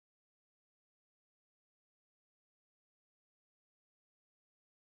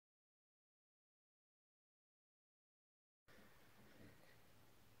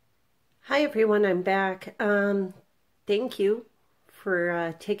Hi everyone, I'm back. Thank you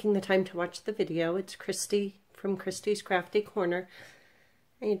for taking the time to watch the video. It's Christy from Christy's Crafty Corner.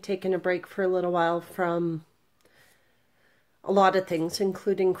 I had taken a break for a little while from a lot of things,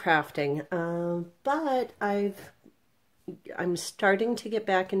 including crafting, but I'm starting to get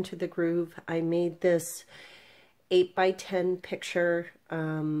back into the groove. I made this 8x10 picture.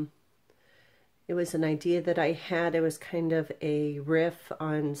 It was an idea that I had. It was kind of a riff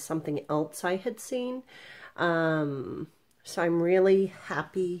on something else I had seen. So I'm really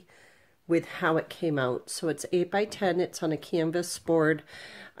happy with how it came out. So it's 8x10. It's on a canvas board.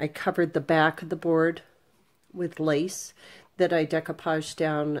 I covered the back of the board with lace that I decoupaged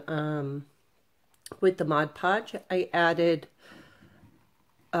down with the Mod Podge. I added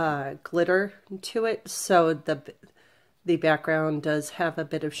glitter to it, so the background does have a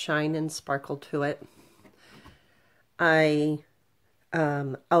bit of shine and sparkle to it. I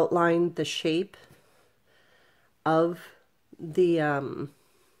outlined the shape of the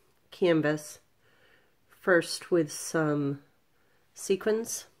canvas first with some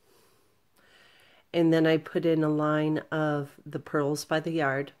sequins, and then I put in a line of the pearls by the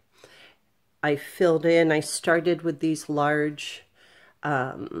yard. I filled in, I started with these large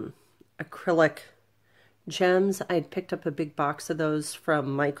acrylic gems. I'd picked up a big box of those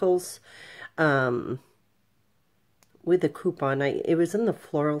from Michael's with a coupon. It was in the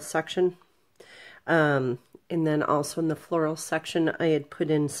floral section. And then also in the floral section, I had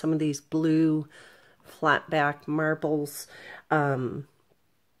put in some of these blue flat back marbles.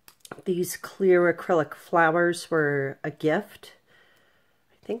 These clear acrylic flowers were a gift,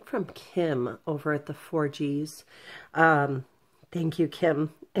 I think from Kim over at the 4Gs. Thank you,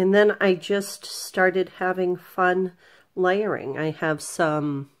 Kim. And then I just started having fun layering. I have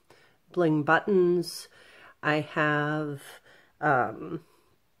some bling buttons. I have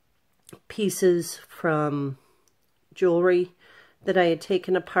pieces from jewelry that I had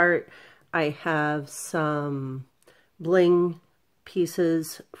taken apart. I have some bling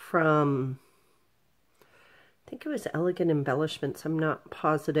pieces from, I think it was Elegant Embellishments. I'm not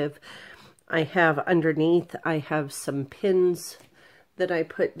positive. I have underneath, I have some pins that I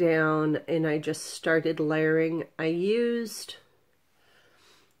put down, and I just started layering. I used,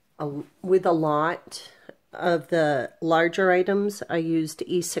 with a lot of the larger items, I used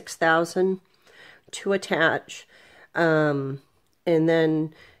E6000 to attach. And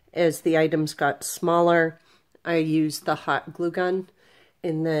then as the items got smaller, I used the hot glue gun.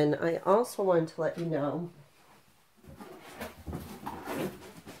 And then I also wanted to let you know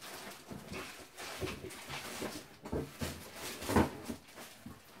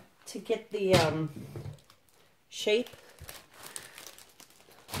to get the shape.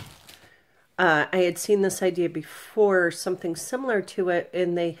 I had seen this idea before, something similar to it,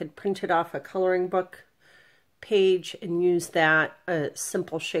 and they had printed off a coloring book page and used that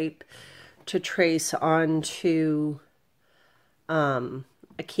simple shape to trace onto a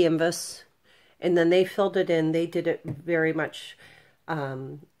canvas, and then they filled it in. They did it very much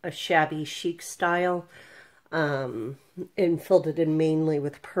a shabby chic style, and filled it in mainly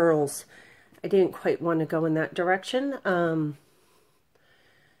with pearls. I didn't quite want to go in that direction.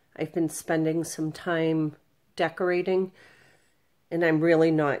 I've been spending some time decorating, and I'm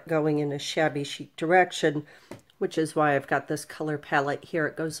really not going in a shabby chic direction, which is why I've got this color palette here.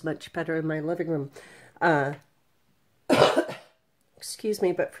 It goes much better in my living room. Excuse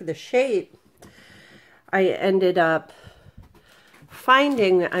me, but for the shape, I ended up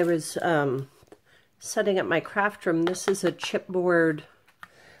finding, I was setting up my craft room. This is a chipboard,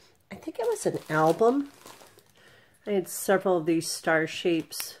 I think it was an album. I had several of these star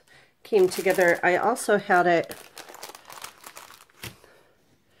shapes came together. I also had it,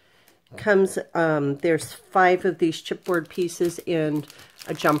 comes, there's 5 of these chipboard pieces and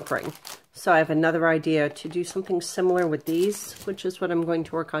a jump ring. So I have another idea to do something similar with these, which is what I'm going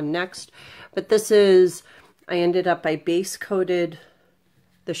to work on next. But this is, I ended up, I base coated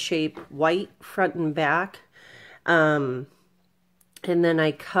the shape white front and back, and then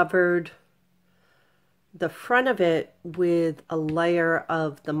I covered the front of it with a layer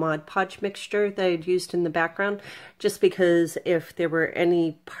of the Mod Podge mixture that I'd used in the background, just because if there were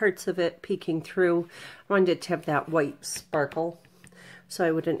any parts of it peeking through, I wanted it to have that white sparkle, so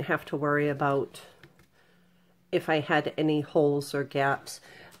I wouldn't have to worry about if I had any holes or gaps.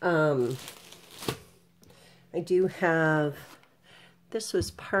 I do have, this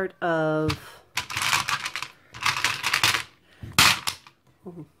was part of,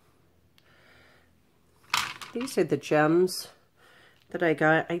 these are the gems that I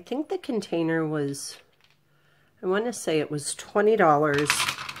got. I think the container was, I want to say it was $20.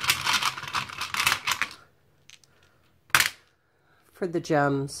 for the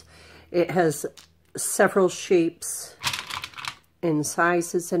gems. It has several shapes and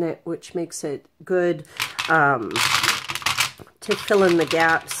sizes in it, which makes it good to fill in the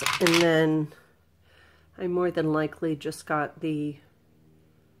gaps. And then I more than likely just got the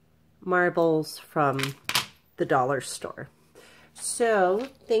marbles from the dollar store. So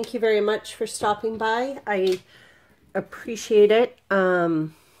thank you very much for stopping by. I appreciate it.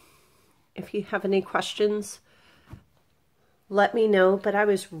 If you have any questions, let me know, but I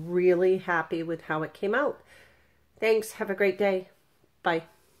was really happy with how it came out. Thanks. Have a great day. Bye.